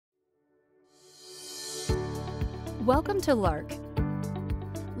Welcome to Lark.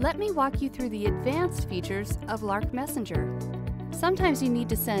 Let me walk you through the advanced features of Lark Messenger. Sometimes you need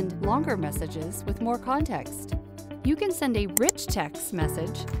to send longer messages with more context. You can send a rich text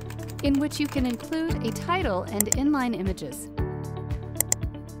message in which you can include a title and inline images.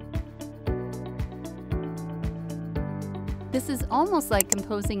 This is almost like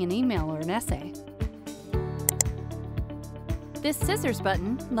composing an email or an essay. This scissors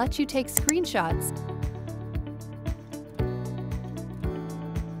button lets you take screenshots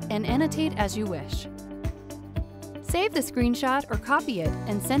and annotate as you wish. Save the screenshot or copy it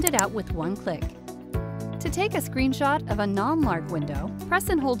and send it out with one click. To take a screenshot of a non-Lark window, press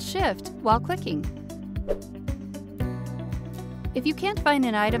and hold Shift while clicking. If you can't find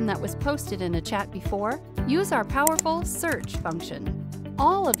an item that was posted in a chat before, use our powerful search function.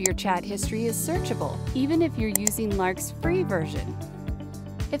 All of your chat history is searchable, even if you're using Lark's free version.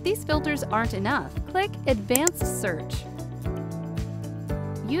 If these filters aren't enough, click Advanced Search.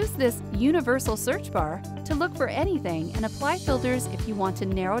 Use this universal search bar to look for anything and apply filters if you want to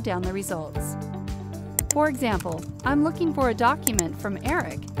narrow down the results. For example, I'm looking for a document from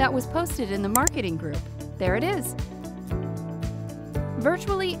Eric that was posted in the marketing group. There it is.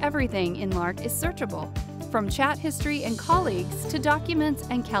 Virtually everything in Lark is searchable, from chat history and colleagues to documents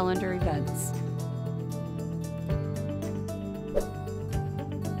and calendar events.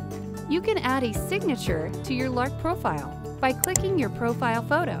 You can add a signature to your Lark profile by clicking your profile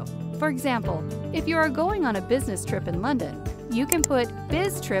photo. For example, if you are going on a business trip in London, you can put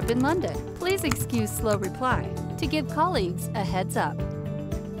 "Biz Trip in London. Please excuse slow reply" to give colleagues a heads up.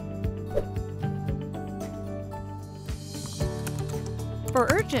 For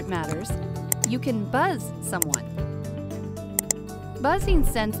urgent matters, you can buzz someone. Buzzing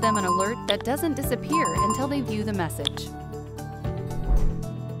sends them an alert that doesn't disappear until they view the message.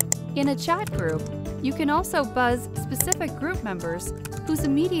 In a chat group, you can also buzz specific group members whose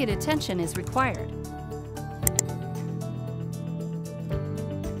immediate attention is required.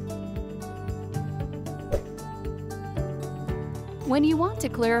 When you want to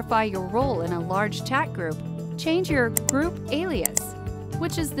clarify your role in a large chat group, change your group alias,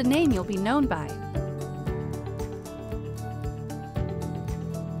 which is the name you'll be known by.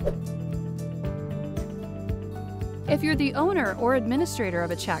 If you're the owner or administrator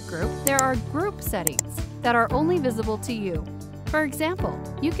of a chat group, there are group settings that are only visible to you. For example,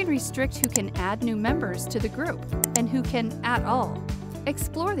 you can restrict who can add new members to the group and who can at all.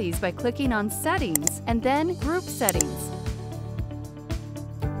 Explore these by clicking on Settings and then Group Settings.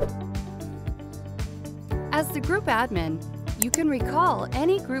 As the group admin, you can recall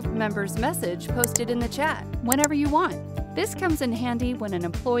any group member's message posted in the chat whenever you want. This comes in handy when an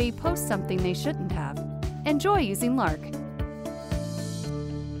employee posts something they shouldn't have. Enjoy using Lark.